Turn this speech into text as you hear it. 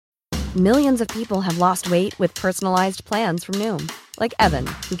Millions of people have lost weight with personalized plans from Noom. Like Evan,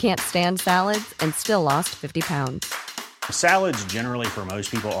 who can't stand salads and still lost 50 pounds. Salads generally for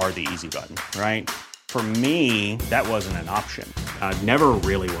most people are the easy button, right? For me, that wasn't an option. I never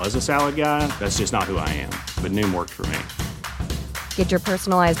really was a salad guy. That's just not who I am. But Noom worked for me. Get your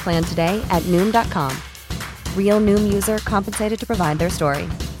personalized plan today at Noom.com. Real Noom user compensated to provide their story.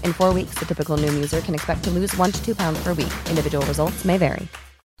 In 4 weeks, the typical Noom user can expect to lose 1 to 2 pounds per week. Individual results may vary.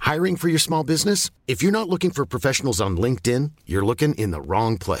 Hiring for your small business? If you're not looking for professionals on LinkedIn, you're looking in the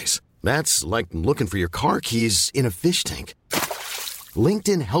wrong place. That's like looking for your car keys in a fish tank.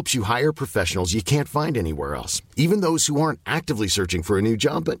 LinkedIn helps you hire professionals you can't find anywhere else, even those who aren't actively searching for a new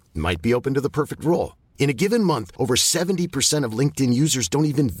job but might be open to the perfect role. In a given month, over 70% of LinkedIn users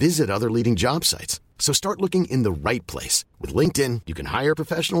don't even visit other leading job sites. So start looking in the right place. With LinkedIn, you can hire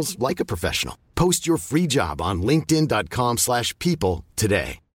professionals like a professional. Post your free job on linkedin.com/people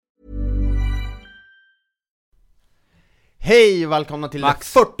today. Hej, välkomna till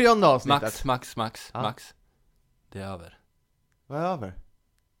Max. det 40:e avsnittet. Max. Det är över. Vad är över?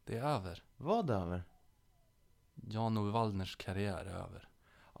 Det är över. Vad är över? Jan-Ove Waldners karriär är över.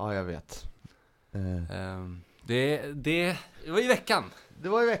 Ja, jag vet. Det var i veckan. Det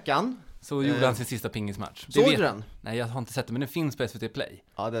var i veckan. Så gjorde han sin sista pingismatch. Såg du den? Nej, jag har inte sett den, men den finns på SVT Play.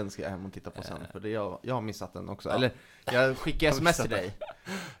 Ja, den ska jag hem och titta på sen. För jag har missat den också. Eller, jag skickade sms till dig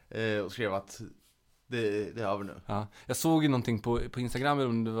och skrev att det är över nu. Ja. Jag såg ju någonting på Instagram, eller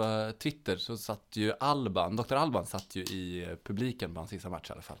om det var Twitter, så satt ju Dr. Alban satt ju i publiken på hans sista match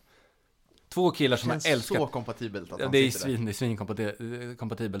i alla fall. Två killar som har älskat... så kompatibelt att han det är sitter där. Det är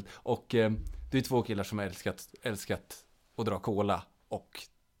svinkompatibelt. Och det är två killar som har älskat att dra cola, och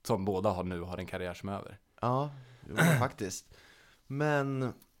som båda nu har en karriär som är över. Ja, faktiskt.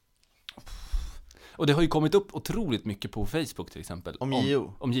 Men... Och det har ju kommit upp otroligt mycket på Facebook till exempel.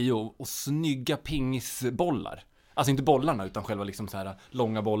 Om Gio och snygga pingisbollar. Alltså inte bollarna, utan själva liksom så här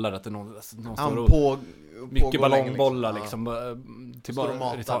långa bollar, att det någon står mycket ballongbollar liksom, till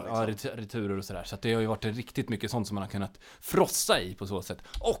returer och sådär. Så att det har ju varit riktigt mycket sånt som man har kunnat frossa i på så sätt.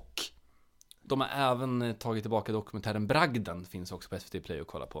 Och de har även tagit tillbaka dokumentären Bragden, finns också på SVT Play att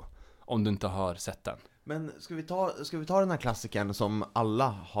kolla på, om du inte har sett den. Men ska vi ta den här klassikern som alla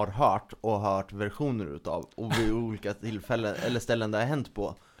har hört versioner utav, och vid olika tillfällen eller ställen det har hänt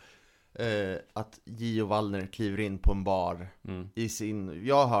på, att Gio Wallner kliver in på en bar i sin...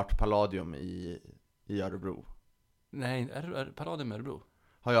 Jag har hört Palladium i Örebro. Nej, är Palladium i Örebro?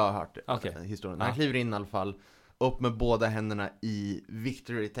 Har jag hört okay. Historien. Han kliver in i alla fall, upp med båda händerna i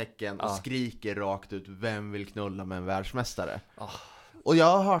victory-tecken och skriker rakt ut: vem vill knulla med en världsmästare? Och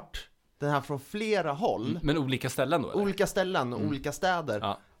jag har hört den här från flera håll. Men olika ställen då? Eller? Olika ställen, olika städer.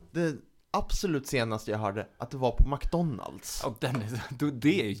 Ja. Det absolut senaste jag hörde, att det var på McDonalds. Och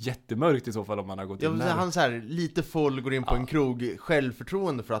det är jättemörkt i så fall om man har gått in där. Han så här, lite full, går in på en krog,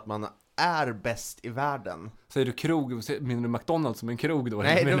 självförtroende för att man är bäst i världen. Säger du krog, menar du McDonalds som en krog då?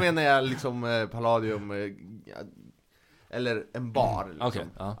 Nej, då menar jag liksom Palladium, eller en bar liksom. Okay,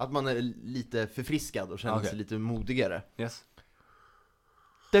 Att man är lite förfriskad och känner sig lite modigare. Yes.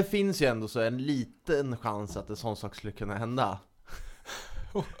 Det finns ju ändå så en liten chans att en sån sak skulle kunna hända.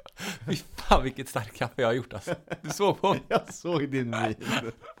 Fy fan, vilket starkt kaffe jag har gjort alltså. Du såg på? Jag såg din min.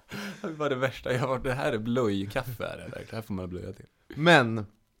 Det var det värsta jag har varit. Det här är blöjkaffe här. Det här får man blöja till. Men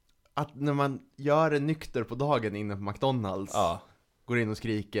att när man gör det nykter på dagen inne på McDonalds, går in och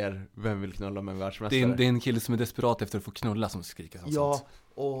skriker: vem vill knulla med en världsmästare? Det är en kille som är desperat efter att få knulla som skriker sånt. Ja,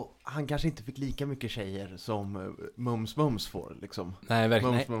 och han kanske inte fick lika mycket tjejer som Mums får liksom. Nej,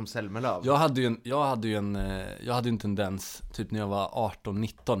 verkligen. Mums Selmelöv. Jag hade ju en tendens typ när jag var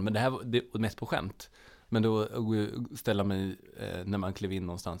 18-19, men det här var mest på skämt. Men då ställa mig när man klev in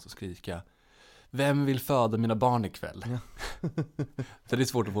någonstans och skrika: vem vill föda mina barn ikväll? Ja. Så det är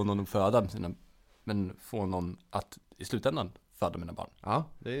svårt att få någon att föda sina, men få någon att i slutändan föda mina barn. Ja,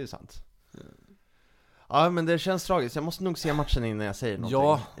 det är ju sant. Ja, men det känns tragiskt. Jag måste nog se matchen innan jag säger någonting.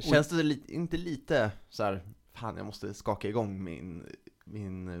 Ja, känns det inte lite så här, fan, jag måste skaka igång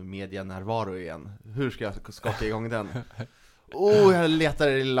min medianärvaro igen. Hur ska jag skaka igång den? Jag letar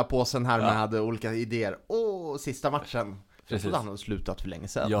i lilla påsen här med olika idéer. Sista matchen. Jag trodde han hade slutat för länge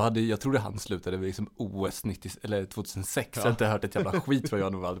sedan. Jag trodde han slutade vid liksom OS 2006. Jag har inte hört ett jävla skit vad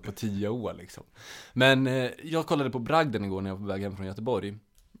jag nog hade på 10 år liksom. Men jag kollade på Bragden igår när jag var på väg hem från Göteborg.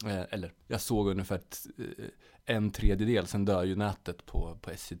 Eller jag såg ungefär en tredjedel, sen dör ju nätet på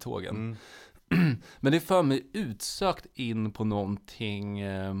SJ-tågen. Men det för mig utsökt in på någonting.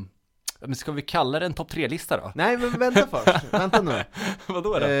 Men ska vi kalla det en topp 3-lista då? Nej, men vänta först. Vänta nu.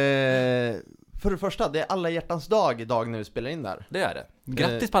 Vadå då? För det första, det är alla hjärtans dag idag när vi spelar in där. Det är det.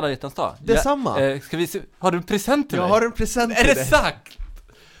 Grattis på alla hjärtans dag. Detsamma. Ska vi se, har du en present till mig? Jag har en present till dig. Är det sagt?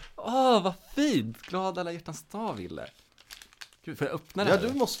 Vad fint. Glad alla hjärtans dag, Ville. Gud, får jag öppna det här? Ja,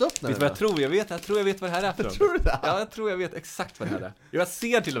 du måste öppna det. Vet du vad jag tror? Jag tror jag vet vad det här är för något. Tror du det? Ja, jag tror jag vet exakt vad det här är. Jag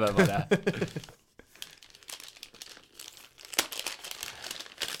ser till och med vad det är.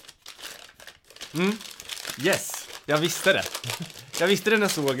 Yes, jag visste det. Jag visste det när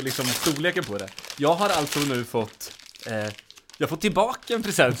jag såg liksom storleken på det. Jag har alltså nu fått jag får tillbaka en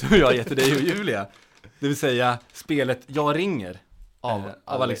present som jag har gett till dig och Julia. Det vill säga spelet Jag ringer av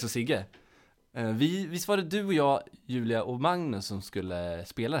Alex och Sigge. Visst var det du och jag, Julia och Magnus som skulle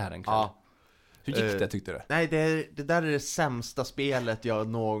spela det här en kväll? Ja. Hur gick det, tyckte du? Nej, det där är det sämsta spelet jag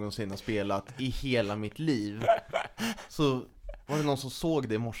någonsin har spelat i hela mitt liv. Så var det någon som såg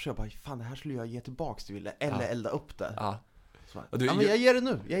det i morse och bara, fan, det här skulle jag ge tillbaks till Ville, eller elda upp det. Ja. Men jag ger det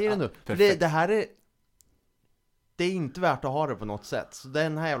nu, För det här är... Det är inte värt att ha det på något sätt. Så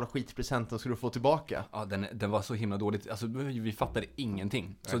den här jävla skitpresenten ska du få tillbaka. Ja, den var så himla dåligt. Alltså, vi fattade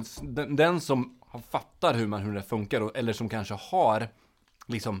ingenting. Så den som fattar hur det funkar, eller som kanske har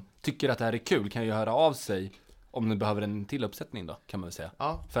liksom, tycker att det här är kul, kan ju höra av sig om ni behöver en till uppsättning då, kan man väl säga.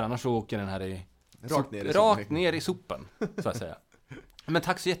 Ja. För annars så åker den här rakt ner i sopen, så att säga. Men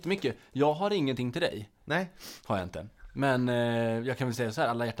tack så jättemycket. Jag har ingenting till dig. Nej. Har jag inte. Men jag kan väl säga så här,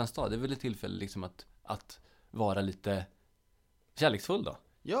 alla hjärtans dag, det är väl ett tillfälle liksom att vara lite kärleksfull då.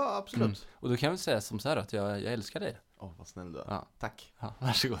 Ja, absolut. Och då kan jag väl säga som så här att jag älskar dig. Vad snäll du är. Ja. Tack. Ja,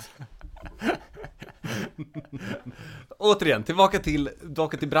 varsågod. Återigen, tillbaka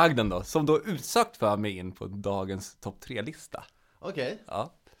till bragden då, som då utsökt för mig in på dagens topp 3-lista. Okej.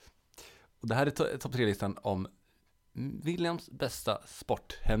 Ja. Och det här är topp 3-listan om Williams bästa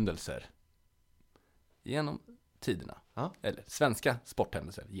sporthändelser genom tiderna. Ja. Eller svenska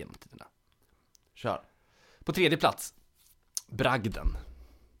sporthändelser genom tiderna. Kör. På 3:e plats, bragden.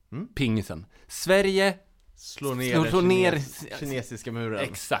 Pingisen. Sverige slår ner kinesiska muren.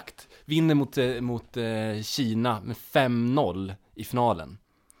 Exakt. Vinner mot Kina med 5-0 i finalen.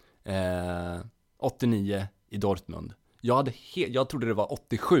 89 i Dortmund. Jag trodde det var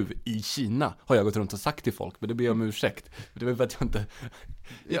 87 i Kina, har jag gått runt och sagt till folk, men det ber jag om ursäkt. Det var för att jag inte...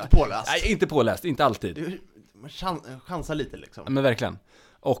 Inte påläst. Nej, inte påläst, inte alltid. Chansa lite liksom. Men verkligen.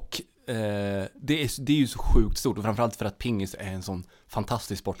 Och det är ju så sjukt stort, och framförallt för att pingis är en sån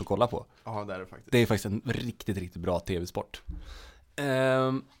fantastisk sport att kolla på. Ja, det är det faktiskt. Det är faktiskt en riktigt, riktigt bra tv-sport.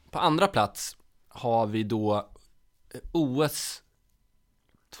 På andra plats har vi då OS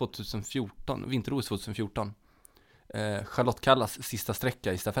 2014, vinter-OS 2014. Charlotte Kallas sista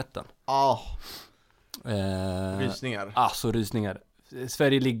sträcka i stafetten. Rysningar. Så rysningar.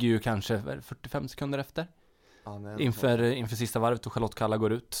 Sverige ligger ju kanske 45 sekunder efter. Inför sista varvet, och Charlotte Kalla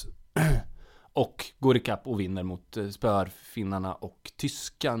går ut och går ikapp och vinner mot spörfinnarna och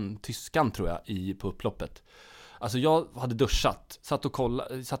tyskan tror jag på upploppet. Alltså jag hade duschat,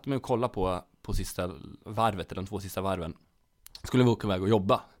 satt mig och kollade på sista varvet, eller de 2 sista varven. Skulle vi åka iväg och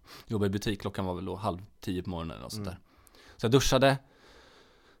jobba i butik, klockan var väl då 9:30 på morgonen och sånt där. Så jag duschade,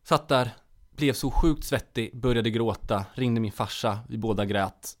 satt där, blev så sjukt svettig, började gråta, ringde min farsa, vi båda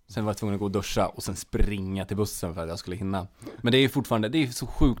grät. Sen var jag tvungen att gå och duscha och sen springa till bussen för att jag skulle hinna. Men det är fortfarande, det är så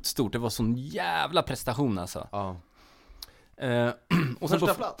sjukt stort, det var sån jävla prestation alltså. Ja. Och sen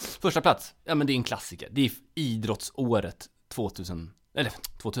första plats, ja men det är en klassiker. Det är idrottsåret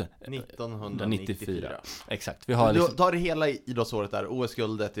 1994. Exakt. Vi har liksom... Du tar det hela idrottsåret där,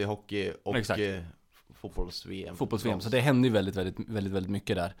 OS-guldet i hockey och fotbolls-VM. Fotbolls-VM, så det hände ju väldigt, väldigt, väldigt, väldigt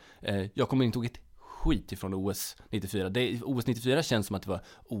mycket där. Jag kommer inte ihåg ett skit ifrån OS 94. OS 94 känns som att det var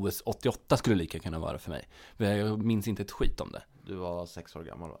OS 88 skulle lika kunna vara för mig. Jag minns inte ett skit om det. Du var 6 år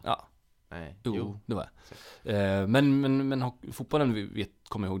gammal va? Ja. Nej. Jo, det var jag. Men fotbollen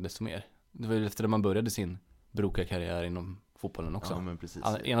kommer jag ihåg desto mer. Det var efter att man började sin brokiga karriär inom fotbollen också. Ja, men precis.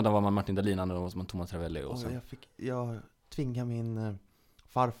 Ena dagen var man Martin Dahlin, andra dagen var man Thomas Ravelli. Och så. Jag tvingade min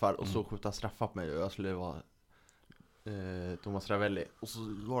farfar och så skjuta straffar på mig, och jag skulle vara Thomas Ravelli. Och så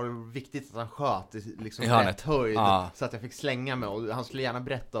var det viktigt att han sköt i liksom rätt höjd, så att jag fick slänga mig, och han skulle gärna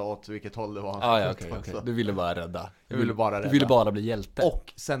berätta åt vilket håll det var. Okej. Du ville bara rädda. Du ville bara bli hjälte.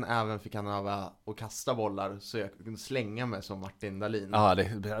 Och sen även fick han öva och kasta bollar, så jag kunde slänga mig som Martin Dahlin. Ja,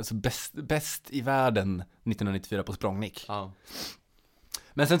 det är alltså bäst i världen 1994 på språngnick. Ja.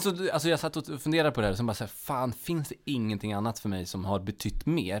 Men sen så, alltså jag satt och funderade på det här, och sen bara så här, fan, finns det ingenting annat för mig som har betytt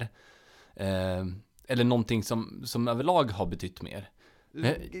mer? Eller någonting som överlag har betytt mer?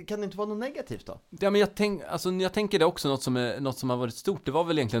 Kan det inte vara något negativt då? Ja, men jag tänker det också, något som har varit stort. Det var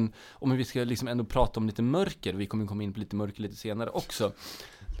väl egentligen, om vi ska liksom ändå prata om lite mörker, vi kommer komma in på lite mörker lite senare också.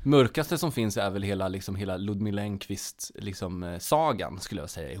 Mörkaste som finns är väl hela Ludmilla Enquist liksom sagan, skulle jag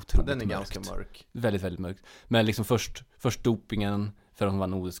säga, är otroligt den är mörkt. Ganska mörk. Väldigt, väldigt mörkt. Men liksom först dopingen, för hon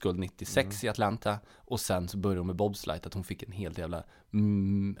vann OS-guld 96 i Atlanta, och sen så började hon med bobslide, att hon fick en helt jävla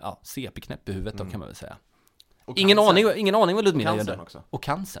CP-knäpp i huvudet då, kan man väl säga. Ingen aning vad Ludmilla gör där. Och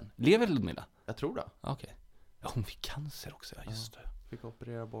cancern. Lever Ludmilla? Jag tror det. Okej. Ja, hon fick cancer också, just det. Fick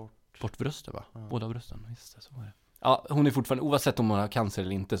operera bort bröstet, va? Båda brösten, just det, så var det. Ja, hon är fortfarande, oavsett om hon har cancer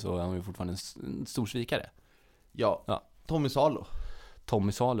eller inte, så är hon ju fortfarande en stor svikare. Ja. Tommy Salo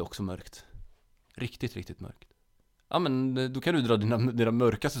är också mörkt. Riktigt, riktigt mörkt. Ja, men då kan du dra dina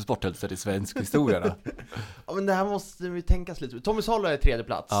mörkaste sporthälsor i svensk historia då. Ja, men det här måste vi tänkas lite. Tommy Salo är 3:e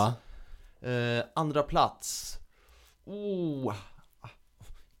plats. Ja. Andra plats.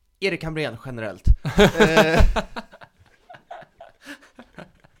 Erik Hamrén generellt.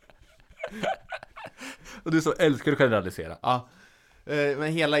 Och du så älskar du generalisera. Ja.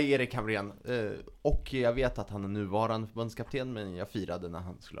 Men hela Erik Hamrén. Och jag vet att han är nuvarande förbundskapten, men jag firade när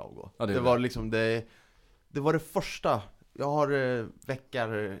han skulle avgå. Ja, det var liksom det var det första. Jag har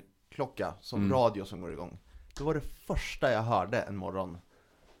väckarklocka som radio som går igång. Det var det första jag hörde en morgon,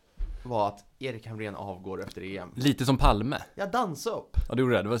 var att Erik Hamrén avgår efter EM. Lite som Palme. Jag dansade upp. Ja, det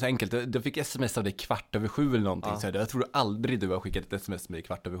gjorde det. Det var så enkelt. Du fick sms av dig 7:15 eller någonting. Så jag tror aldrig du har skickat ett sms med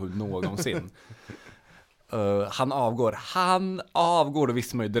dig 7:15 någonsin. Han avgår, då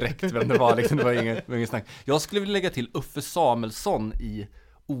visste man ju direkt vem det var. Liksom, det var ingen snack. Jag skulle vilja lägga till Uffe Samuelsson i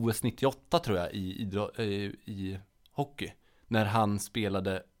OS 98, tror jag, i hockey. När han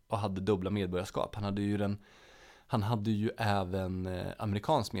spelade och hade dubbla medborgarskap. Han hade ju även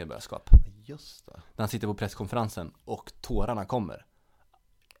amerikansk medborgarskap. Just det. När han sitter på presskonferensen och tårarna kommer.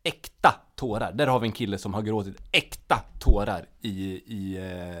 Äkta tårar. Där har vi en kille som har gråtit äkta tårar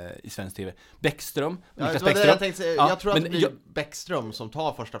i svensk tv. Bäckström. Niklas Bäckström. Jag tror att det blir Bäckström som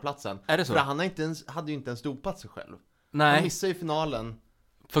tar första platsen. Är det så? För han hade ju inte ens dopat sig själv. Nej. Han missade i finalen.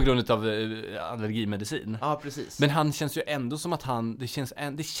 På grund av allergimedicin. Ja, precis. Men han känns ju ändå som att det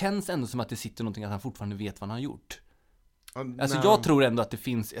känns ändå som att det sitter någonting, att han fortfarande vet vad han har gjort. Alltså jag tror ändå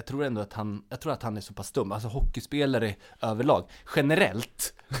att han är så pass dum. Alltså hockeyspelare överlag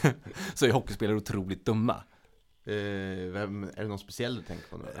generellt så är hockeyspelare otroligt dumma. Är det någon speciell du tänker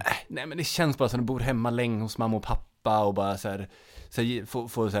på nu? Nej, men det känns bara som att du bor hemma länge hos mamma och pappa och bara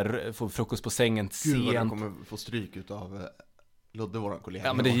få frukost på sängen sent. Gud vad de kommer få stryk utav Lodde, våran kollega.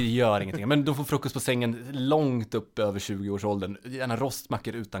 Ja, men det gör ingenting. Men de får frukost på sängen långt upp över 20-årsåldern. Gärna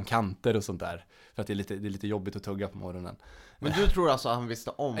rostmackor utan kanter och sånt där. För att det är lite jobbigt att tugga på morgonen. Men du tror alltså att han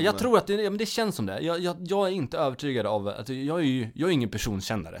visste om? Jag tror att det känns som det. Jag är inte övertygad av att jag är ingen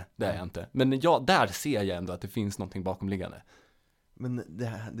personkännare. Det är jag inte. Men där ser jag ändå att det finns någonting bakomliggande. Men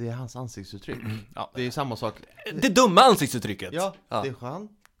det är hans ansiktsuttryck. Ja. Det är samma sak. Det dumma ansiktsuttrycket. Ja, det är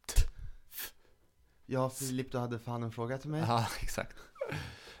skönt. Ja, Filip, du hade fan en fråga till mig. Ja, exakt.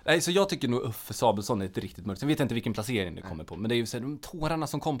 Nej, så jag tycker nog Uffe Samuelsson är ett riktigt mörkt. Sen vet jag inte vilken placering det kommer på. Men det är ju så här, de tårarna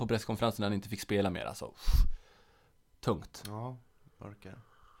som kom på presskonferensen när han inte fick spela mer. Alltså, tungt. Ja, orkar.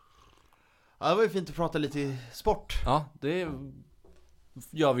 Ja, det var ju fint att prata lite sport. Ja, det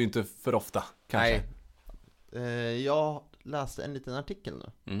gör vi ju inte för ofta, kanske. Nej. Jag läste en liten artikel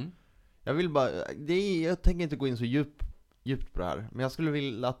nu. Jag vill bara, jag tänker inte gå in så djupt på det här, men jag skulle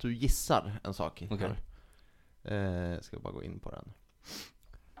vilja att du gissar en sak. Okay. Jag ska bara gå in på den.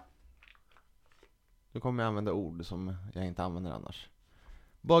 Nu kommer jag använda ord som jag inte använder annars.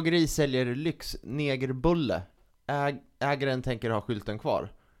 Bageri säljer lyxnegerbulle. Ägaren tänker ha skylten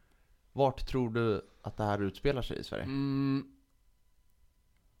kvar. Vart tror du att det här utspelar sig i Sverige?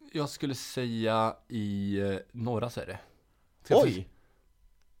 Jag skulle säga i norra Sverige. Oj!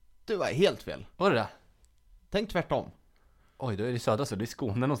 Du var helt fel. Var det? Tänk tvärtom. Oj, då är det södra, så det är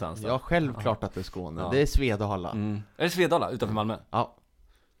Skåne någonstans då. Ja, självklart att det är Skåne. Det är Svedala. Är det Svedala utanför Malmö? Ja.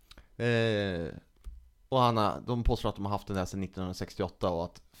 Och de påstår att de har haft den där sedan 1968 och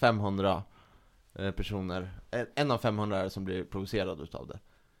att 500 personer, en av 500 är som blir provocerad utav det.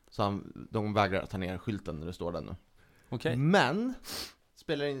 Så de vägrar ta ner skylten när det står där nu. Okay. Men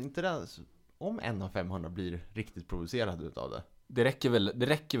spelar inte det om en av 500 blir riktigt provocerad utav det? Det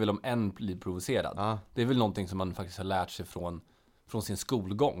räcker väl om en blir provocerad. Ja. Det är väl någonting som man faktiskt har lärt sig från sin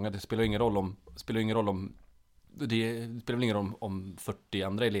skolgång. Det spelar ingen roll om 40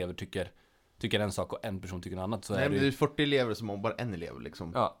 andra elever tycker en sak och en person tycker något annat. Så nej, men det är 40 elever som mobbar en elev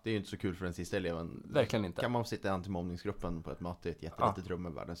liksom. Ja. Det är ju inte så kul för den sista eleven. Verkligen inte. Kan man sitta i antimobbningsgruppen på ett möte i ett jättelitet rum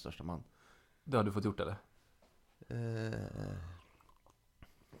med världens största man? Det har du fått gjort, eller?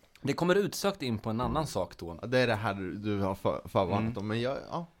 Det kommer utsökt in på en annan sak då. Det är det här du har förvarnat om. Men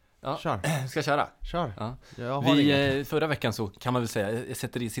Ja. Kör. Ska jag köra? Kör. Ja. Jag har inget. Förra veckan så kan man väl säga, jag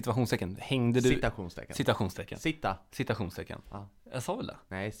sätter i situationstecken. Hängde du... Citationstecken. Citationstecken. Ja. Jag sa väl det?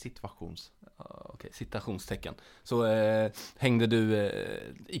 Nej, situations. Okej, citationstecken. Så hängde du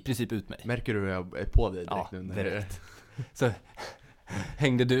i princip ut mig. Märker du hur jag är på dig direkt nu? Direkt. Så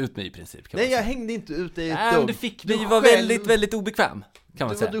hängde du ut mig i princip, kan Nej, man säga. jag hängde inte ut dig ett dugg. dugg. Du fick mig var väldigt, väldigt obekväm, kan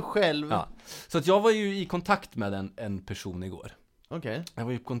man säga. Det var du själv. Ja. Så att jag var ju i kontakt med en person igår. Okej. Jag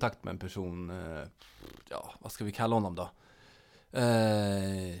var i kontakt med en person, vad ska vi kalla honom då?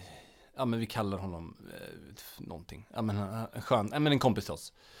 Ja, men vi kallar honom någonting. Ja, men en kompis till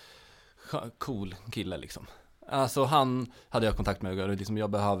oss. Cool kille liksom. Alltså han hade jag kontakt med och liksom jag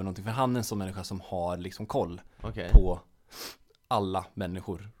behöver någonting, för han är en sån människa som har liksom koll på alla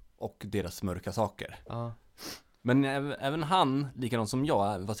människor och deras mörka saker. Men även han, likadant som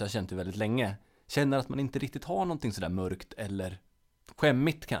jag, fast jag har känt det väldigt länge, känner att man inte riktigt har någonting sådär mörkt eller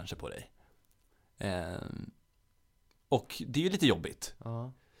skämmigt kanske på dig. Och det är ju lite jobbigt.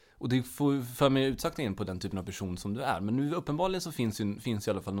 Och det får för mig utsagt in på den typen av person som du är. Men nu uppenbarligen så finns i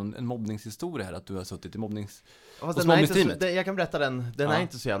alla fall en mobbningshistoria här, att du har suttit i mobbningsteamet. Jag kan berätta den är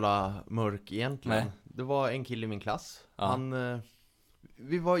inte så jävla mörk egentligen. Nej. Det var en kille i min klass. Ja.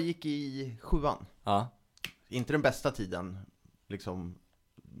 Vi gick i 7:an. Ja. Inte den bästa tiden, liksom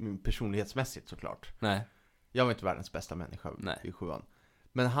personlighetsmässigt såklart. Nej. Jag var inte världens bästa människa i 7:an.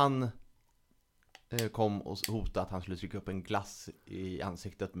 Men han kom och hotade att han skulle trycka upp en glass i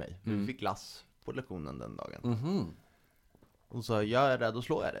ansiktet på mig. Vi fick glass på lektionen den dagen. Och så jag är rädd, då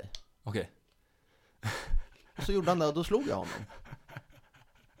slår jag dig. Okej. Och så gjorde han det och då slog jag honom.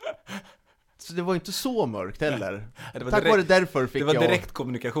 Så det var inte så mörkt heller. Tack vare därför fick jag... Det var direkt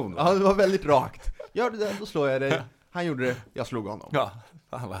kommunikation. Ja, det var väldigt rakt. Gör det där, då slår jag dig. Han gjorde det, jag slog honom. Ja,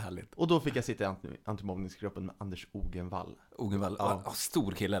 fan vad härligt. Och då fick jag sitta i antimobbningsgruppen med Anders Ogenvall. Ja.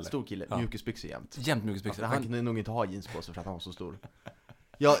 Stor kille eller? Stor kille, mjukisbyxor jämt. Jämt mjukisbyxor. Han kunde nog inte ha jeans på sig för att han var så stor.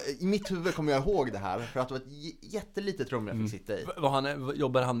 Ja, i mitt huvud kommer jag ihåg det här för att det var ett jättelitet rum jag fick sitta i.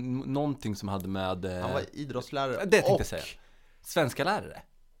 Jobbade han någonting som hade med... Han var idrottslärare. Det tänkte jag säga. Svenska lärare?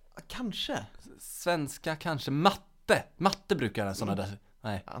 Kanske. Svenska, kanske. Matte brukar han sådana där...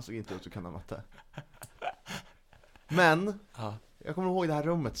 Nej. Han såg inte ut att kunna matte. Men jag kommer ihåg det här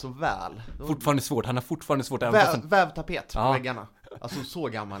rummet så väl. Fortfarande svårt, han har fortfarande svårt vävtapet på väggarna. Alltså så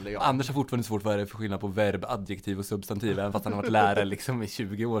gammal är jag. Anders har fortfarande svårt vad är det för skillnad på verb, adjektiv och substantiv, även fast han har varit lärare liksom i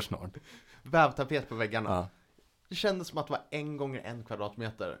 20 år snart. Vävtapet på väggarna. Det kändes som att det var 1 gånger 1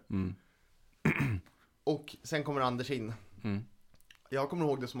 kvadratmeter. Och sen kommer Anders in. Jag kommer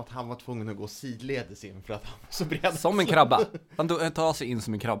ihåg det som att han var tvungen att gå sidledes in för att han var så bred. Som en krabba. Han tar sig in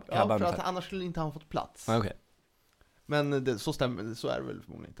som en krabba. Ja, för att annars skulle inte han fått plats. Okay. Men så är det väl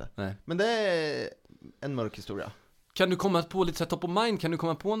förmodligen inte. Nej. Men det är en mörk historia. Kan du komma på lite så här top of mind? Kan du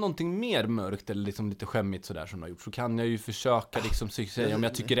komma på någonting mer mörkt eller liksom lite skämmigt sådär som du har gjort? Så kan jag ju försöka liksom säga om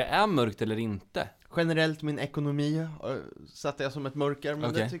jag tycker det är mörkt eller inte. Generellt min ekonomi satte jag som ett mörker.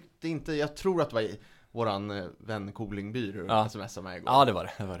 Men det tyckte inte, jag tror att det var våran vän Kolingby smsade mig igår. Ja, det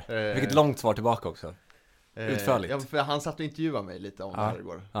var det. Vilket långt svar tillbaka också. Utförligt. Ja, för han satt och intervjuade mig lite om det här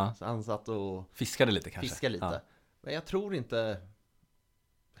igår. Så han satt och fiskade lite kanske. Men jag tror inte,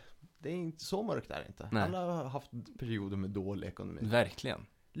 det är inte så mörkt där inte. Nej. Alla har haft perioder med dålig ekonomi. Verkligen.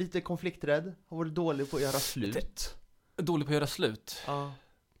 Lite konflikträdd, har varit dålig på att göra slut. Dålig på att göra slut? Ja.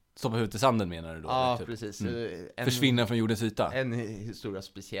 Stoppa huvudet i sanden menar du då? Ja, typ. Precis. Försvinna från jordens yta? En historia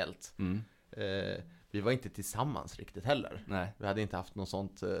speciellt. Vi var inte tillsammans riktigt heller. Nej. Vi hade inte haft något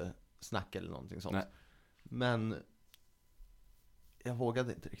sånt snack eller någonting sånt. Nej. Men jag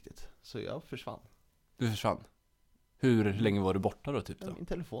vågade inte riktigt. Så jag försvann. Du försvann? Hur länge var du borta då typ då? Min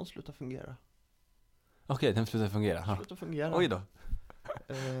telefon slutade fungera. Okej, den slutade fungera. Slutade fungera. Oj då.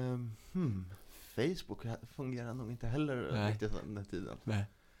 Facebook fungerar nog inte heller riktigt den här tiden. Nej.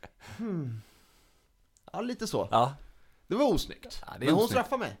 Ja, lite så. Ja. Det var osnyggt. Ja, men hon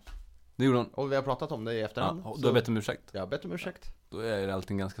straffade mig. Det gjorde hon. Och vi har pratat om det i efterhand. Ja, du har bett om ursäkt. Jag har bett om ursäkt. Då är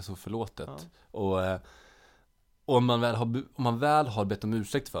allting ganska så förlåtet. Ja. Och om man väl har bett om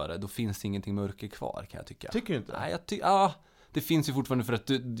ursäkt för det, då finns det ingenting mörker kvar, kan jag tycka. Tycker du inte? Nej, det finns ju fortfarande för att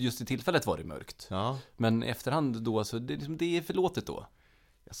just i tillfället var det mörkt. Ja. Men i efterhand då, så det är förlåtet då.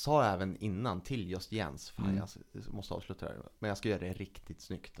 Jag sa även innan till just Jens, fan jag måste avsluta det här. Men jag ska göra det riktigt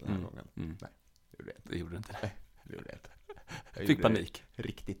snyggt den här gången. Nej, det gjorde du inte. Nej, det gjorde jag inte. Jag fick panik.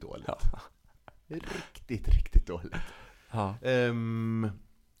 Riktigt dåligt. Ja. Riktigt dåligt. Ja.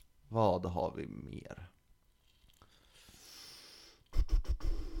 Vad har vi mer?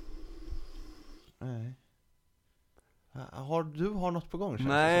 Nej. Du har något på gång?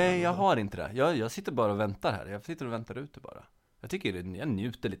 Nej, jag har inte det. Jag sitter bara och väntar här. Jag sitter och väntar ute bara. tycker jag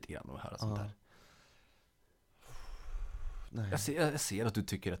njuter lite grann av att höra sånt här. Nej. Jag ser att du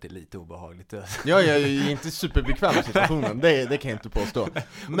tycker att det är lite obehagligt. Jag är inte superbekväm i situationen, det kan jag inte påstå.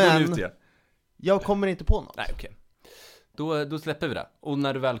 Men jag kommer inte på något. Nej, okej. Då släpper vi det. Och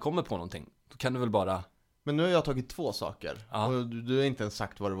när du väl kommer på någonting, då kan du väl bara... Men nu har jag tagit 2 saker. Ja. Och du har inte ens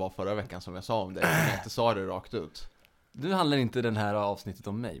sagt vad det var förra veckan som jag sa om det. Jag inte sa det rakt ut. Nu handlar inte den här avsnittet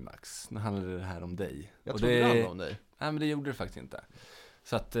om mig, Max. Nu handlar det här om dig. Jag trodde det handlade om dig. Nej, men det gjorde det faktiskt inte.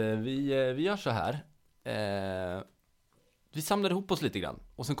 Så att vi gör så här. Vi samlar ihop oss lite grann.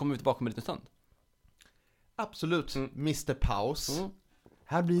 Och sen kommer vi tillbaka med lite stund. Absolut, Mr. Paus.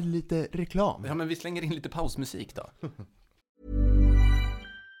 Här blir det lite reklam. Ja, men vi slänger in lite pausmusik då.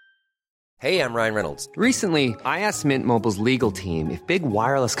 Hey, I'm Ryan Reynolds. Recently, I asked Mint Mobile's legal team if big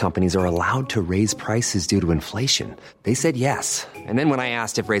wireless companies are allowed to raise prices due to inflation. They said yes. And then when I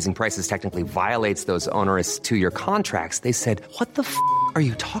asked if raising prices technically violates those onerous 2-year contracts, they said, "What the f*** are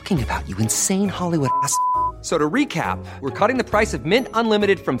you talking about, you insane Hollywood ass?" So to recap, we're cutting the price of Mint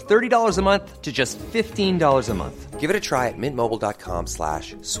Unlimited from $30 a month to just $15 a month. Give it a try at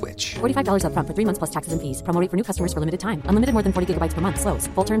mintmobile.com/switch. $45 up front for 3 months plus taxes and fees. Promo rate for new customers for limited time. Unlimited more than 40 gigabytes per month. Slows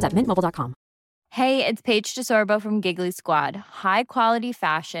full terms at mintmobile.com. Hey, it's Paige DeSorbo from Giggly Squad. High quality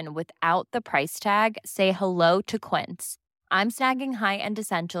fashion without the price tag. Say hello to Quince. I'm snagging high-end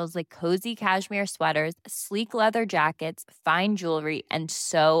essentials like cozy cashmere sweaters, sleek leather jackets, fine jewelry, and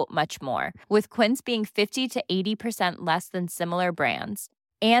so much more. With Quince being 50 to 80% less than similar brands.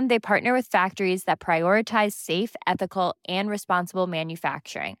 And they partner with factories that prioritize safe, ethical, and responsible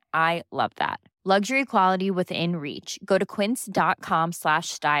manufacturing. I love that. Luxury quality within reach. Go to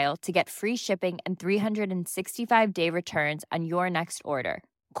quince.com/style to get free shipping and 365-day returns on your next order.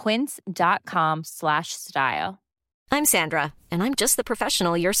 Quince.com/style. I'm Sandra, and I'm just the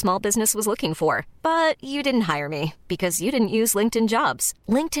professional your small business was looking for. But you didn't hire me because you didn't use LinkedIn Jobs.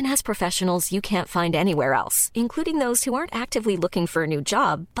 LinkedIn has professionals you can't find anywhere else, including those who aren't actively looking for a new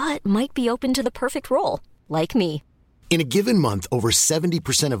job, but might be open to the perfect role, like me. In a given month, over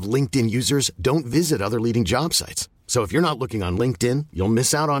 70% of LinkedIn users don't visit other leading job sites. So if you're not looking on LinkedIn, you'll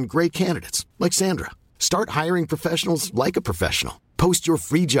miss out on great candidates like Sandra. Start hiring professionals like a professional. Post your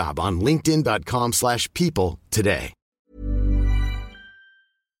free job on linkedin.com/people today.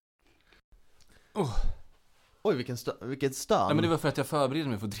 Oj, vilket stön. Ja, men det var för att jag förberedde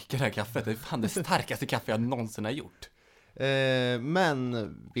mig för att dricka det här kaffet. Det är fan det starkaste kaffe jag någonsin har gjort.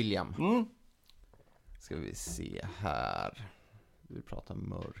 Men William, ska vi se här. Vi pratar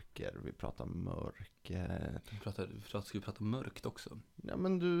mörker. Ska vi prata mörkt också? Ja,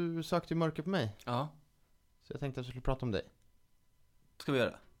 men du sökte ju mörker på mig. Ja. Så jag tänkte att jag skulle prata om dig. Ska vi göra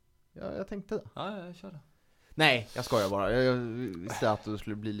det? Ja, jag tänkte det. Ja, jag kör det. Nej, jag skojar bara. Jag visste att du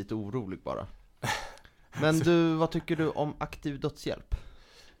skulle bli lite orolig bara. Men du, vad tycker du om aktiv dödshjälp?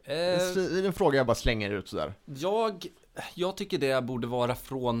 Det är en fråga jag bara slänger ut sådär. Jag tycker det borde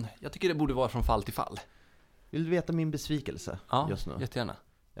vara från fall till fall. Vill du veta min besvikelse just nu? Jättegärna.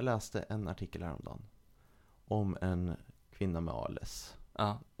 Jag läste en artikel häromdagen om en kvinna med ALS.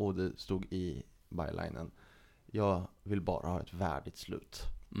 Ja. Och det stod i bylinen: jag vill bara ha ett värdigt slut.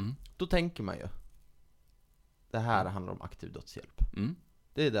 Då tänker man ju, det här handlar om aktiv dödshjälp.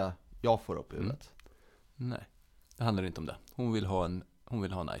 Det är det jag får upp i huvudet. Nej, det handlar inte om det. Hon vill ha en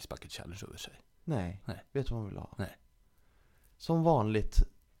Ice Bucket Challenge över sig. Nej. Vet du vad hon vill ha? Nej. Som vanligt,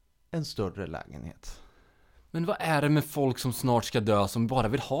 en större lägenhet. Men vad är det med folk som snart ska dö som bara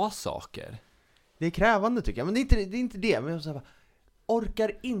vill ha saker? Det är krävande tycker jag, men det är inte det. Men jag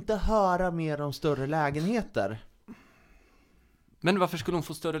orkar inte höra mer om större lägenheter. Men varför skulle hon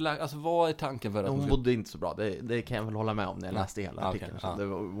få större lägenhet? Alltså vad är tanken för att hon bodde inte så bra, det kan jag väl hålla med om när jag läste hela artikeln. Okay.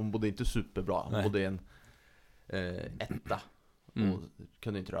 Hon bodde inte superbra, hon bodde i en etta och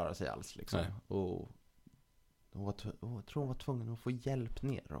kunde inte röra sig alls liksom. Och jag tror hon var tvungen att få hjälp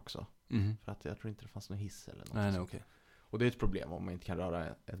ner också. För att jag tror inte det fanns någon hiss eller något. Nej, okay. Och det är ett problem om man inte kan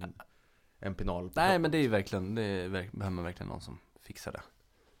röra en penal. Nej, men det är behöver man verkligen någon som fixar det.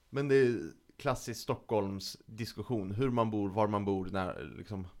 Men det är klassisk Stockholms diskussion, hur man bor, var man bor, när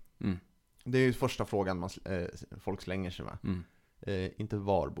liksom. Det är ju första frågan folk slänger sig med. Inte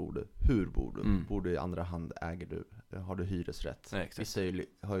var bor du, hur bor du? Bor du i andra hand, äger du, har du hyresrätt? Nej, vissa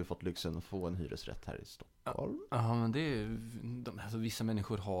har ju fått lyxen att få en hyresrätt här i Stockholm. Ja, men det är alltså, vissa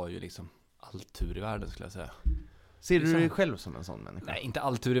människor har ju liksom all tur i världen skulle jag säga. Ser du dig själv som en sån människa? Nej, inte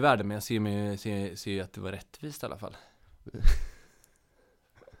all tur i världen, men jag ser ju att det var rättvist i alla fall.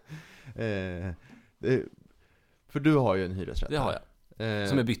 För du har ju en hyresrätt. Det har jag.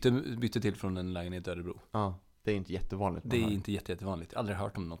 Som jag bytte till från en lägenhet i Örebro. Ja, det är inte jättevanligt. Det är inte jättevanligt. Aldrig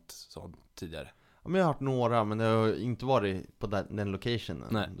hört om något sånt tidigare. Ja, men jag har hört några, men det har inte varit på den locationen.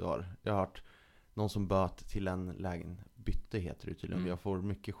 Nej. Jag har hört någon som böt till en lägen. Bytte heter det tydligen. Jag får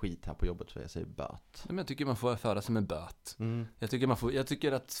mycket skit här på jobbet för jag säger böt. Men jag tycker man får föra sig med böt. Jag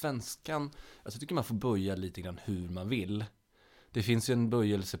tycker att svenskan, alltså jag tycker man får böja lite grann hur man vill. Det finns ju en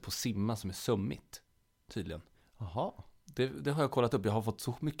böjelse på simma som är summit, tydligen. Jaha. Det har jag kollat upp. Jag har fått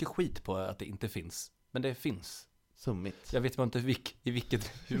så mycket skit på att det inte finns. Men det finns. Summit. Jag vet bara inte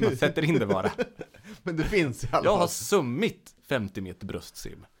hur man sätter in det bara. Men det finns i alla fall. Jag har summit 50 meter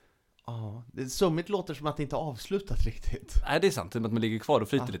bröstsim. Ja, summit låter som att det inte har avslutat riktigt. Nej, det är sant. Att man ligger kvar och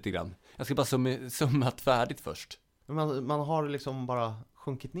flyter lite grann. Jag ska bara summat färdigt först. Man har liksom bara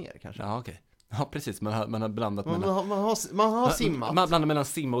sjunkit ner kanske. Ja, okej. Ja, precis. Man har blandat mellan... Man har simmat. Man blandar mellan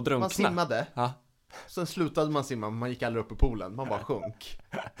simma och drunkna. Man simmade. Ja. Sen slutade man simma, man gick aldrig upp i poolen. Man bara sjönk.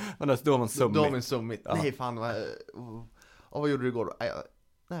 Men alltså, då har man summit. Då har man summit. Ja. Nej, fan. Vad gjorde du igår?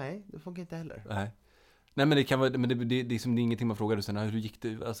 Nej, det funkar inte heller. Nej, men det kan vara, men det är som det är ingenting man frågar du sen. Hur gick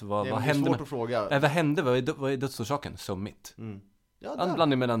det? Alltså, vad hände? Det är svårt att fråga. Nej, vad hände? Vad är dödsorsaken? Summit. Ja,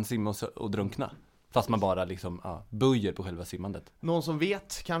 blandning mellan simma och drunkna. Fast man bara liksom böjer på själva simmandet. Någon som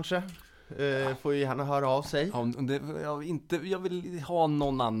vet kanske får ju gärna höra av sig. Jag vill ha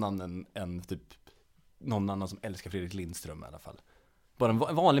någon annan än typ någon annan som älskar Fredrik Lindström i alla fall. Bara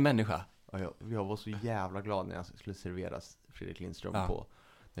en vanlig människa. Ja, jag var så jävla glad när jag skulle serveras Fredrik Lindström på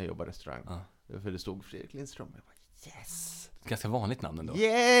när jag jobbade i restaurang. För det stod Fredrik Lindström. Jag bara, yes! Ganska vanligt namn ändå.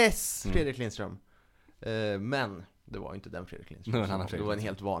 Yes! Fredrik Lindström. Men det var inte den Fredrik Lindström. Det var en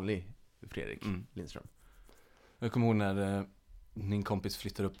helt vanlig Fredrik Lindström. Jag kommer ihåg när min kompis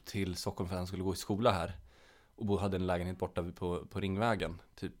flyttade upp till Stockholm för att han skulle gå i skola här. Och hade en lägenhet borta på Ringvägen.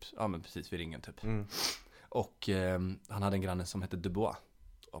 Typ, men precis vid Ringen typ. Och han hade en granne som hette Dubois.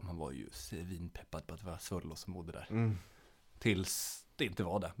 Och man var ju svinpeppad på att det var Svullo som bodde där. Tills det inte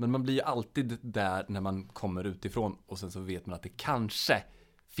var det. Men man blir ju alltid där när man kommer utifrån. Och sen så vet man att det kanske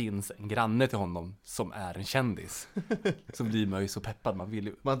finns en granne till honom som är en kändis. Så blir man ju så peppad.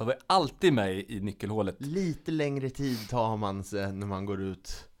 Man var alltid med i nyckelhålet. Lite längre tid tar man sig när man går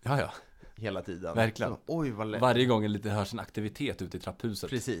ut. Ja. Hela tiden. Verkligen. Så, oj, vad lätt. Varje gång det hörs en aktivitet ute i trapphuset.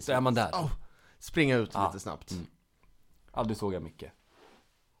 Precis. Så är man där. Springa ut lite snabbt. Aldrig såg jag Micke.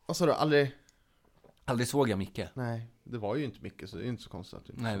 Vad sa du? Aldrig såg jag Micke. Nej, det var ju inte mycket så det är inte så konstigt att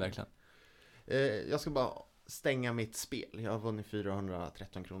du inte. Nej, verkligen. Jag ska bara stänga mitt spel. Jag har vunnit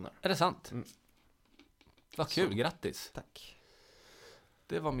 413 kronor. Är det sant? Vad kul, grattis. Tack.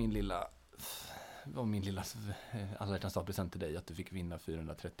 Det var min lilla alla hjärtans dag-present till dig att du fick vinna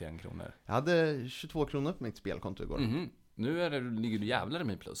 431 kronor. Jag hade 22 kronor på mitt spelkonto igår. Nu ligger du jävlar i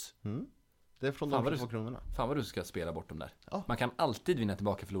mig plus. Det är från de 22 kronorna. Fan vad du ska spela bort dem där. Man kan alltid vinna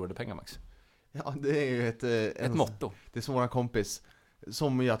tillbaka förlorade pengar, Max. Ja, det är ju ett motto. Det är som vår kompis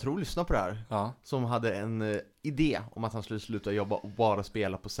som jag tror lyssnar på det här. Som hade en idé om att han skulle sluta jobba och bara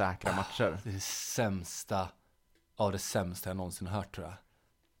spela på säkra matcher. Det är det sämsta av det sämsta jag någonsin har hört, tror jag.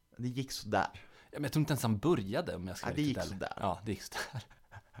 Det gick sådär. Ja, men jag tror inte ens han började, om jag ska det gick sådär. Ja, det gick sådär.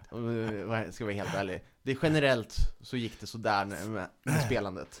 Ska vara helt ärlig. Det är generellt så gick det sådär med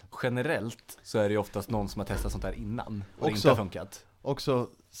spelandet. Generellt så är det ju oftast någon som har testat sånt här innan och det inte har funkat. Också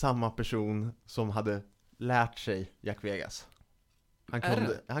samma person som hade lärt sig Jack Vegas.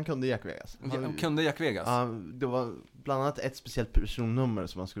 Han kunde Jack Vegas. Han kunde Jack Vegas? Ja, det var bland annat ett speciellt personnummer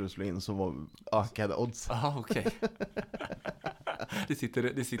som man skulle slå in som var ökade odds. Ja, okej. Det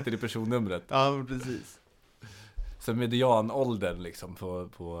sitter i personnumret. Ja, precis. Så medianåldern liksom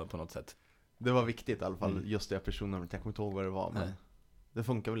på något sätt. Det var viktigt i alla fall, just det personnumret. Jag kommer inte ihåg vad det var, men det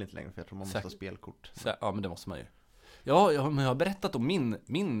funkar väl inte längre för jag tror man måste ha spelkort. Ja, men det måste man ju. Ja, men jag har berättat om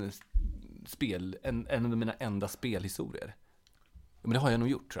min spel, en av mina enda spelhistorier. Men det har jag nog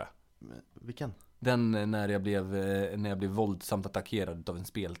gjort, tror jag. Vilken? Den när jag blev våldsamt attackerad av en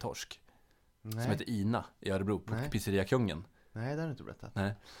speltorsk. Som heter Ina i Örebro på Pizzeria Kungen. Nej, det har du inte berättat.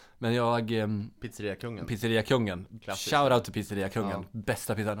 Nej. Men jag... Pizzeria Kungen. Shoutout till Pizzeria Kungen.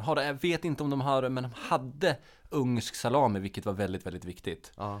 Bästa pizzan. Jag vet inte om de har, men de hade ungersk salami, vilket var väldigt, väldigt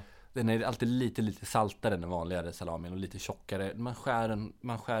viktigt. Den är alltid lite saltare än den vanligare salamin och lite tjockare.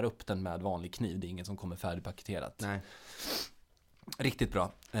 Man skär upp den med vanlig kniv. Det är ingen som kommer färdigpaketerat. Nej. Riktigt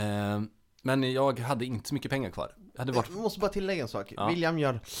bra. Men jag hade inte så mycket pengar kvar. Jag måste bara tillägga en sak. William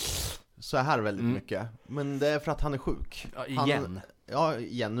gör så här väldigt mycket. Men det är för att han är sjuk. Ja, igen.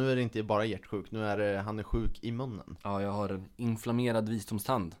 Igen. Nu är det inte bara hjärtsjuk. Nu är det han är sjuk i munnen. Ja, jag har en inflammerad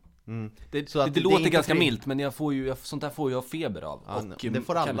visdomstand. Det låter ganska milt, men sånt där får jag feber av. Ja, och det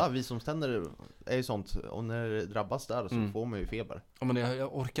får alla. Visdomständer är ju sånt. Och när det drabbas där så får man ju feber. Ja, men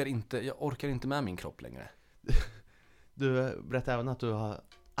jag orkar inte med min kropp längre. Du berättade även att du har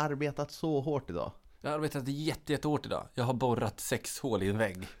arbetat så hårt idag? Jag har arbetat jättehårt idag. Jag har borrat 6 hål i en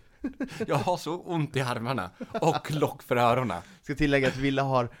vägg. Jag har så ont i armarna och lock för öronen. Ska tillägga att Wille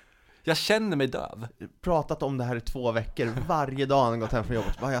har... Jag känner mig döv. Pratat om det här i 2 veckor. Varje dag han gått hem från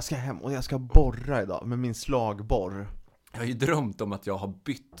jobbet. Jag ska hem och jag ska borra idag med min slagborr. Jag har ju drömt om att jag har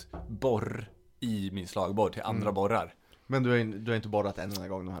bytt borr i min slagborr till andra borrar. Men du har inte borrat en enda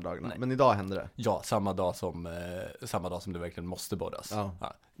gång de här dagarna. Nej. Men idag händer det. Ja, samma dag som det verkligen måste borras. Ja.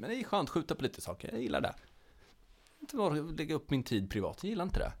 Ja. Men det är skönt att skjuta på lite saker. Jag gillar det. Inte bara lägga upp min tid privat. Jag gillar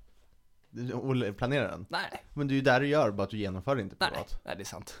inte det. Och planerar den? Nej. Men det är ju där du gör, bara att du genomför det inte privat. Nej, det är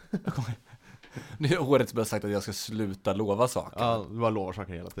sant. Nu är året som jag har sagt att jag ska sluta lova saker. Ja, du bara lovar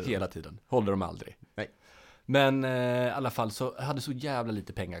saker hela tiden. Hela tiden. Håller de aldrig. Nej. Men i alla fall så jag hade så jävla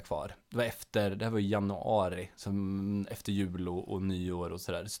lite pengar kvar. Det här var i januari, som efter jul och nyår och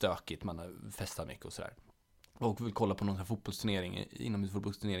sådär, stökigt, man har festat mycket och sådär. Och vill kolla på någon fotbollsturnering, inom ett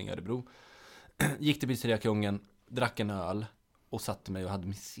fotbollsturnering i Örebro. Gick till Pizzeria Kungen, drack en öl och satte mig och hade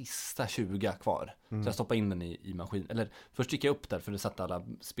min sista 20 kvar. Så jag stoppade in den i maskin. Eller först gick jag upp där för det satt alla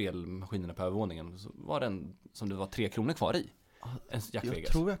spelmaskinerna på övervåningen. Så var den som det var 3 kronor kvar i. En Jack jag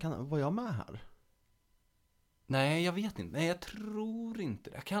Vegas. tror var jag med här? Nej, jag vet inte. Nej, jag tror inte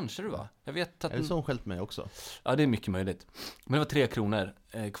det. Kanske det var. Jag vet att... Är det som skällt mig också? Ja, det är mycket möjligt. Men det var 3 kronor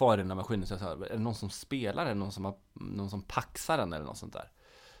kvar i den här maskinen. Så jag sa, är det någon som spelar eller någon som paxar den eller något sånt där?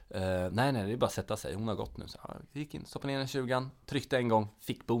 Nej, det är bara att sätta sig. Hon har gått nu. Så jag gick in, stoppade ner den 20, tryckte en gång,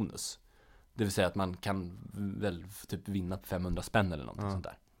 fick bonus. Det vill säga att man kan väl typ vinna 500 spänn eller något sånt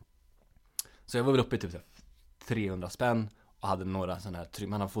där. Så jag var väl uppe i typ 300 spänn. Och hade några sådana här,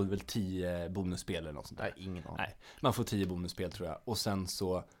 man får väl 10 bonusspel eller något sånt där. Nej, ingen aning. Nej, man får 10 bonusspel tror jag. Och sen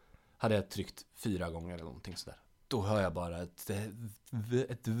så hade jag tryckt 4 gånger eller någonting sådär. Då hör jag bara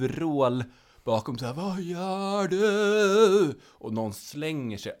ett vrål bakom så här, vad gör du? Och någon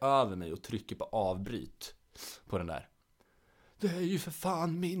slänger sig över mig och trycker på avbryt på den där. Det är ju för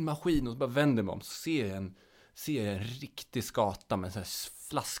fan min maskin. Och så bara vänder mig om, så ser jag en riktig skata med så här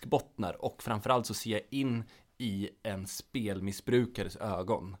flaskbottnar. Och framförallt så ser jag in i en spelmissbrukares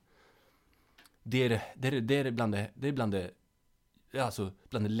ögon. Det är bland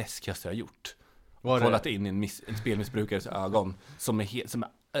det läskigaste jag har gjort. Kollat in i en spelmissbrukares ögon som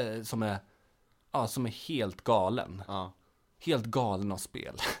är helt galen. Ja. Helt galen av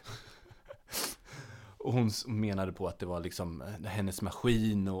spel. Och hon menade på att det var liksom hennes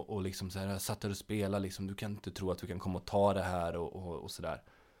maskin och liksom så här, jag satt där och spelade liksom, du kan inte tro att du kan komma och ta det här och sådär.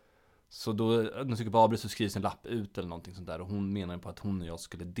 Så då, när jag trycker på avbryt så skrivs en lapp ut eller någonting sånt där. Och hon menade på att hon och jag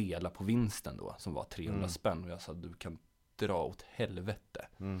skulle dela på vinsten då, som var 300 spänn. Och jag sa, du kan dra åt helvete.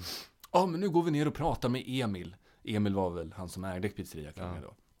 Ja, men nu går vi ner och pratar med Emil. Emil var väl han som ägde Pizzeria Kungen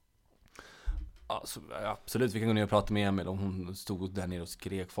då. Alltså, absolut, vi kan gå ner och prata med Emil. Och hon stod där nere och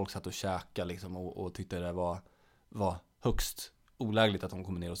skrek. Folk satt och käkade liksom, och tyckte det var högst olägligt att hon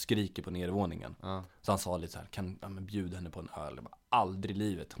kommer ner och skriker på nedervåningen. Så han sa lite så här, men bjuda henne på en öl. Jag bara, aldrig i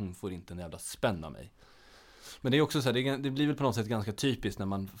livet, hon får inte en jävla spänn av mig. Men det är också så här, det blir väl på något sätt ganska typiskt när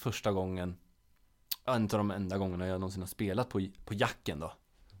man första gången, en av de enda gångerna jag någonsin har spelat på jacken då,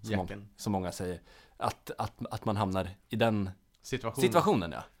 som många säger, att man hamnar i den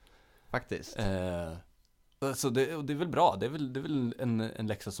situationen ja. Faktiskt. Så det är väl bra. Det är väl en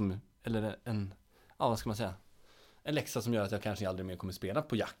läxa som, eller vad ska man säga? En läxa som gör att jag kanske aldrig mer kommer spela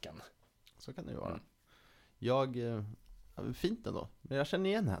på jackan. Så kan det ju vara. Fint ändå. Men jag känner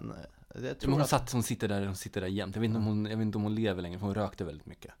igen henne. Hon sitter där jämt. Jag vet inte om hon lever längre, för hon rökte väldigt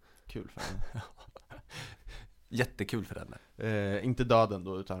mycket. Kul för henne. Jättekul för henne. Inte döden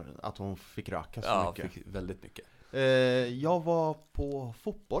då, utan att hon fick röka så mycket. Ja, fick väldigt mycket. Jag var på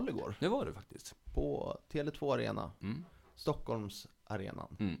fotboll igår. Det var du faktiskt. På Tele2 Arena. Stockholms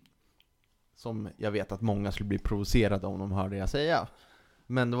arenan. Som jag vet att många skulle bli provocerade om de hörde jag säga.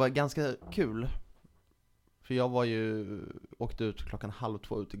 Men det var ganska kul. För jag åkte ut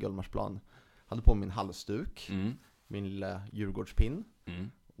 1:30 ut i Gullmarsplan. Hade på min halsduk. Min lilla Djurgårdspinn.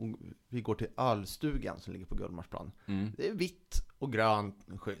 Och vi går till ölstugan som ligger på Gullmarsplan. Det är vitt och grön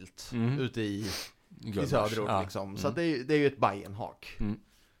skylt ute i söderort liksom. Så det är ju ett Bayern-hak.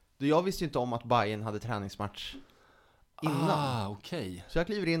 Jag visste ju inte om att Bayern hade träningsmatch innan. Okay. Så jag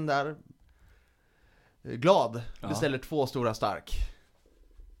kliver in där glad, beställer 2 stora stark.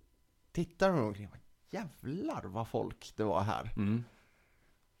 Tittar hon omkring, jävlar vad folk det var här.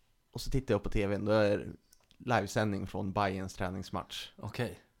 Och så tittar jag på tvn, då är livesändning från Bayerns träningsmatch.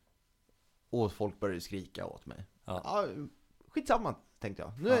 Okej. Och folk började skrika åt mig. Skitsamma, tänkte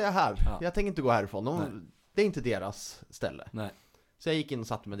jag. Nu är jag här. Jag tänker inte gå härifrån. Det är inte deras ställe. Nej. Så jag gick in och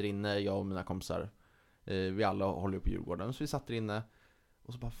satte mig där inne, jag och mina kompisar. Vi alla håller på Djurgården, så vi satt där inne.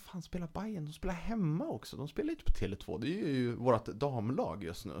 Och så bara, fan, spelar Bayern? De spelar hemma också. De spelar inte på Tele2. Det är ju vårt damlag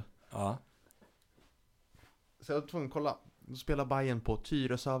just nu. Ja. Så jag var tvungen att kolla. De spelar Bayern på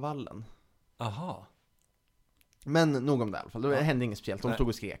Tyresövallen. Aha. Men nog om det i alla fall. Det hände inget speciellt. De stod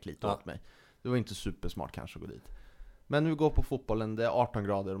och skrek lite åt mig. Det var inte supersmart kanske att gå dit. Men vi går på fotbollen. Det är 18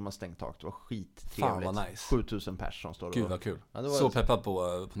 grader och de har stängt tak. Det var skittrevligt. Fan vad nice. 7000 pers som står. Gud vad kul. Ja, så peppad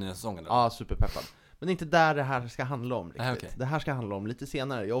på nya säsongen? Ja, superpeppad. Men det är inte där det här ska handla om riktigt. Okay. Det här ska handla om lite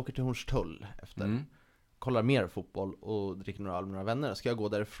senare. Jag åker till Hornstull efter. Kollar mer fotboll och dricker några öl med några vänner. Ska jag gå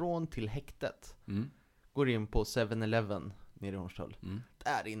därifrån till häktet. Går in på 7-Eleven nere i Hornstull.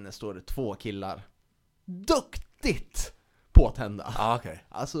 Där inne står det 2 killar. Duktigt påtända. Ah, okay.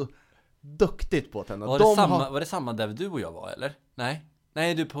 Alltså, duktigt påtända. Var det samma där du och jag var, eller?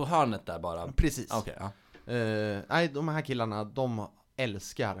 Nej, du är på hörnet där bara. Precis. Okay, ja. Nej, de här killarna, de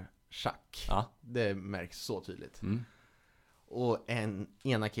älskar schack. Ja. Det märks så tydligt. Och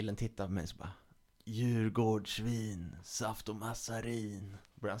ena killen tittar på mig och bara, Djurgårdsvin, saft och massarin,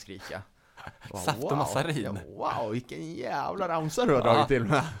 börjar han skrika. Saft och massarin? Ja, wow, vilken jävla ramsa du har dragit till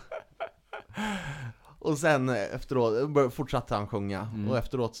med. Och sen efteråt fortsatte han sjunga. Och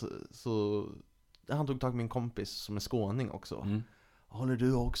efteråt så han tog tag i min kompis som är skåning också. Håller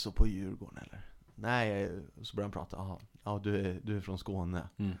du också på Djurgården eller? Nej, så började han prata. Ja, du är från Skåne.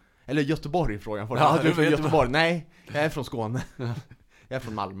 Eller Göteborg, frågan får. Ja, du är från Göteborg. Nej, jag är från Skåne. Jag är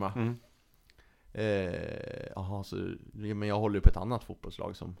från Malmö. Men jag håller ju på ett annat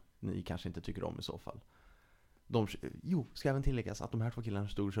fotbollslag som ni kanske inte tycker om i så fall. Ska även tilläggas att de här 2 killarna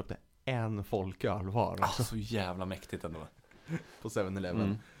stod och köpte en folköl var. Alltså så jävla mäktigt ändå. På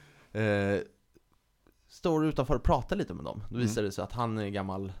 7-Eleven. Står utanför och pratar lite med dem. Då visar det sig att han är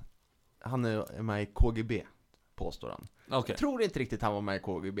gammal. Han är med i KGB, påstår han. Okay. Tror inte riktigt han var med i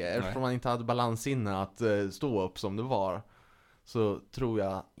KGB. Eftersom han inte hade balansinne att stå upp som det var. Så tror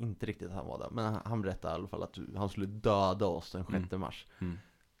jag inte riktigt att han var där. Men han berättade i alla fall att han skulle döda oss den 6 mars.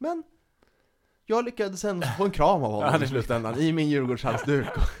 Men jag lyckades sen få en kram av honom i slutändan i min Djurgårdshalsduk.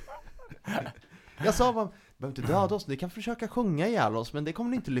 Jag sa bara, behöver inte döda oss, ni kan försöka sjunga ihjäl oss, men det kommer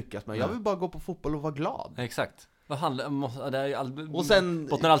ni inte lyckas med. Jag vill bara gå på fotboll och vara glad. Exakt. Vad handlar det är och sen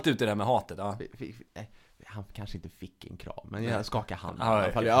bottnar allt ut i det här med hatet. Ja. Han kanske inte fick en kram, men jag skakade hand i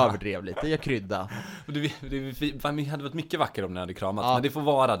alla fall. Jag överdrev lite, jag krydda. Vi hade varit mycket vackert om ni hade kramat, men det får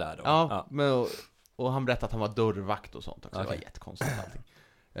vara där då. Ja. Men, och han berättade att han var dörrvakt och sånt också. Det var jättekonstigt allting.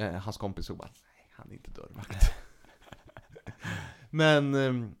 Hans kompis såg bara, nej, han är inte dörrvakt.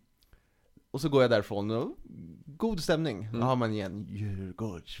 Men och så går jag därifrån och god stämning. Då har man igen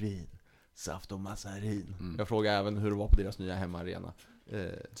Djurgårdsvin, saft och massarin. Jag frågar även hur det var på deras nya hemmaarena.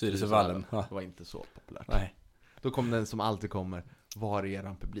 Tyresövallen. Det var inte så populärt. Nej. Då kom den som alltid kommer, var är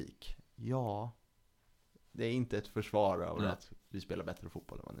eran publik? Ja, det är inte ett försvar över att vi spelar bättre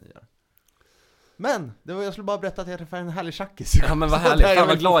fotboll än vad ni gör. Men, jag skulle bara berätta att jag träffade en härlig tjackis. Ja, men vad härligt, fan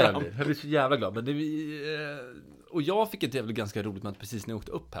vad glad jag blir. Jag blir så jävla glad. Men och jag fick ett jävla ganska roligt med att precis när jag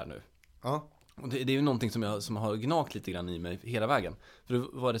åkte upp här nu. Ja. Och det är ju någonting som har gnagt lite grann i mig hela vägen. För då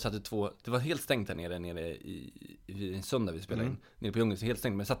var det så att det var helt stängt här nere i en söndag vi spelade in. Nere på Djungeln, så helt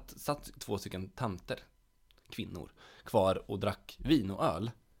stängt. Men satt 2 tanter, kvinnor, kvar och drack vin och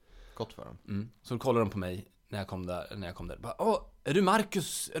öl. Gott för dem. Så kollade de på mig när jag kom där. Bara, är du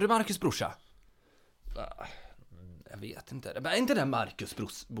Marcus brorsa? Jag vet inte. Är inte det Marcus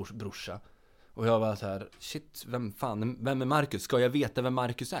brorsa? Och jag var så här, shit, vem är Marcus? Ska jag veta vem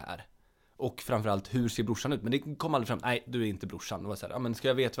Marcus är? Och framförallt, hur ser brorsan ut? Men det kom aldrig fram, nej, du är inte brorsan. Det var så här, men ska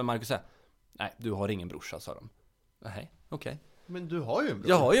jag veta vem Marcus är? Nej, du har ingen brorsa, sa de. Nej, okej. Men du har ju en brorsa.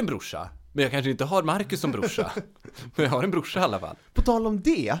 Jag har ju en brorsa. Men jag kanske inte har Marcus som brorsa. Men jag har en brorsa i alla fall. På tal om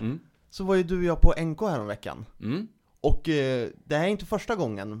det, så var ju du och jag på NK här om veckan. Och det är inte första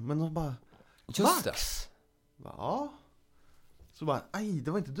gången, men de bara, just Max! Ja. Så bara, aj,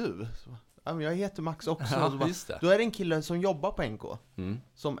 det var inte du. Så bara, ja, men jag heter Max också. Ja, så bara, just det. då är det en kille som jobbar på NK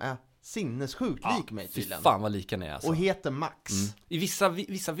som är sinnessjukt lik mig tydligen. Fy fan vad lika ni är alltså. Och heter Max. I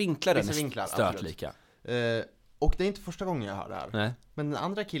vissa vinklar är det stört lika. Och det är inte första gången jag hör det här. Nej. Men den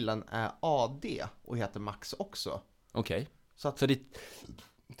andra killen är AD och heter Max också. Okej. Så det är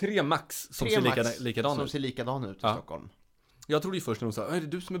 3 Max som ser likadan ut. Som ser likadan ut i Stockholm. Jag trodde ju först när de sa, är det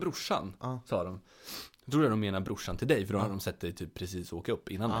du som är brorsan? Sa de. Jag tror de menar brorsan till dig, för då har de sett dig typ precis åka upp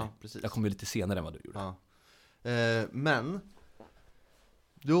innan mig. Precis. Jag kom ju lite senare än vad du gjorde. Men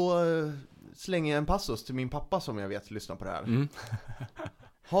då slänger jag en passus till min pappa som jag vet lyssnar på det här.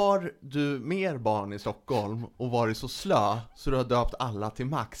 Har du mer barn i Stockholm och varit så slö så du har döpt alla till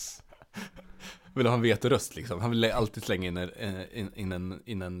Max? Vill ha en vetoröst liksom. Han vill alltid slänga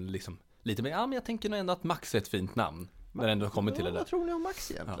in en liksom, lite mer, men jag tänker nog ändå att Max är ett fint namn. när det ändå har kommit till det där. Vad tror ni om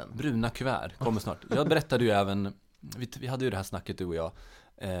Max egentligen? Ja, bruna kuvert kommer snart. Jag berättade ju även, vi hade ju det här snacket du och jag,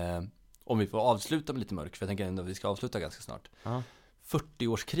 om vi får avsluta med lite mörk, för jag tänker ändå att vi ska avsluta ganska snart.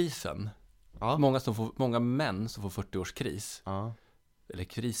 40-årskrisen. Många män som får 40-årskris, eller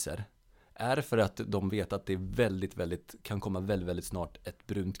kriser, är för att de vet att det är väldigt, väldigt, kan komma väldigt, väldigt snart ett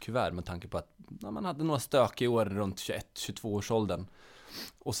brunt kuvert, med tanke på att man hade några stökiga år runt 21-22 års åldern.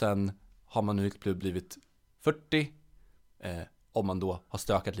 Och sen har man nu blivit 40. Om man då har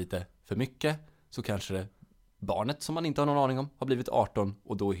stökat lite för mycket, så kanske det barnet som man inte har någon aning om har blivit 18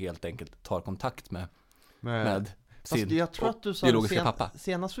 och då helt enkelt tar kontakt med sin jag tror att du sa biologiska pappa.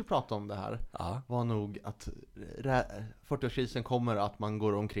 Senast vi pratade om det här var nog att 40-årskrisen kommer att man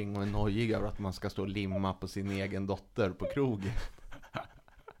går omkring och är nojig över att man ska stå och limma på sin egen dotter på krogen.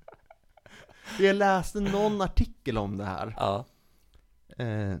 Jag läste någon artikel om det här.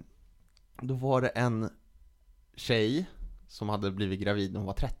 Då var det en tjej som hade blivit gravid när hon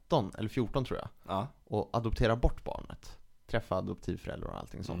var 13 eller 14 tror jag. Och adopterade bort barnet. Träffa adoptivföräldrar och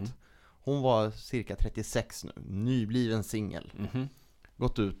allting sånt. Hon var cirka 36 nu, nybliven singel.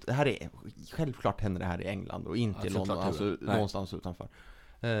 Gått ut, det här är självklart händer det här i England och inte i London, alltså någonstans utanför.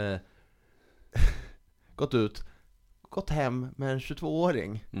 Gått hem med en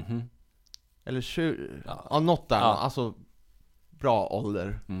 22-åring. Eller 20, något där, alltså bra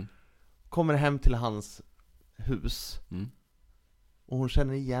ålder. Kommer hem till hans hus. Och hon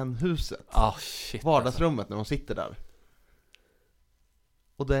känner igen huset. Vardagsrummet när hon sitter där.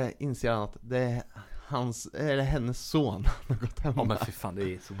 Och det inser han att det är hennes son har gått hem. Men fy fan, det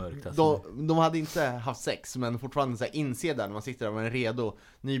är så mörkt alltså. De hade inte haft sex, men fortfarande så här, inser där när man sitter där och är redo,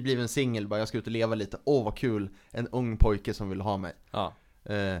 nybliven singel, bara jag ska ut och leva lite. Vad kul, en ung pojke som vill ha mig.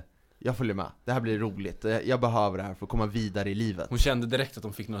 Jag följer med, det här blir roligt. Jag behöver det här för att komma vidare i livet. Hon kände direkt att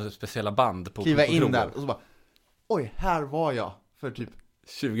de fick några speciella band på kliva in där och så bara, oj, här var jag för typ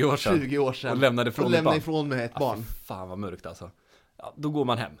 20 år sedan. Och lämnade ifrån mig ett barn. Fan vad mörkt alltså. Ja, då går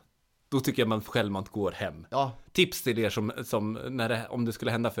man hem. Då tycker jag man själv man går hem. Tips till er som om det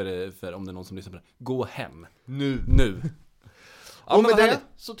skulle hända för om det är någon som lyssnar på det. Gå hem. Nu. Och med det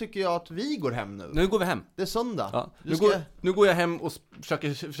så tycker jag att vi går hem nu. Nu går vi hem. Det är söndag. Nu går jag hem och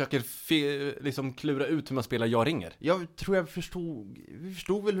försöker liksom klura ut hur man spelar Jag ringer. Jag tror vi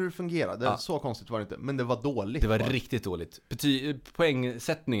förstod väl hur det fungerade. Så konstigt var det inte, men det var dåligt. Det var riktigt dåligt.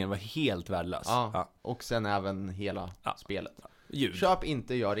 Poängsättningen var helt värdelös. Och sen även hela spelet. Ljud. Köp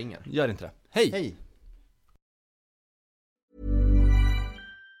inte Jag ringer. Gör inte det. Hej!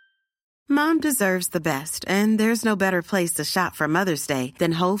 Mom deserves the best, and there's no better place to shop for Mother's Day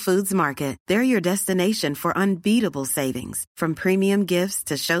than Whole Foods Market. They're your destination for unbeatable savings, from premium gifts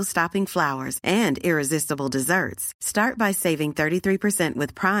to show-stopping flowers and irresistible desserts. Start by saving 33%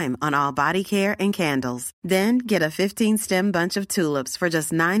 with Prime on all body care and candles. Then get a 15-stem bunch of tulips for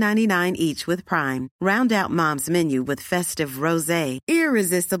just $9.99 each with Prime. Round out Mom's menu with festive rosé,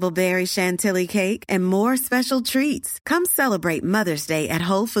 irresistible berry chantilly cake, and more special treats. Come celebrate Mother's Day at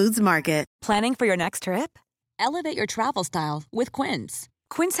Whole Foods Market. Planning for your next trip? Elevate your travel style with Quince.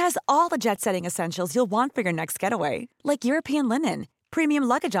 Quince has all the jet-setting essentials you'll want for your next getaway, like European linen, premium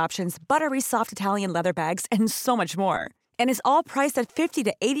luggage options, buttery soft Italian leather bags, and so much more. And is all priced at 50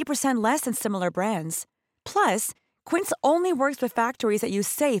 to 80% less than similar brands. Plus, Quince only works with factories that use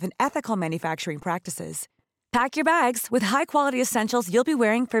safe and ethical manufacturing practices. Pack your bags with high-quality essentials you'll be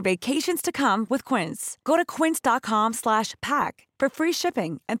wearing for vacations to come with Quince. Go to quince.com/pack for free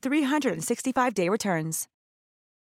shipping and 365-day returns.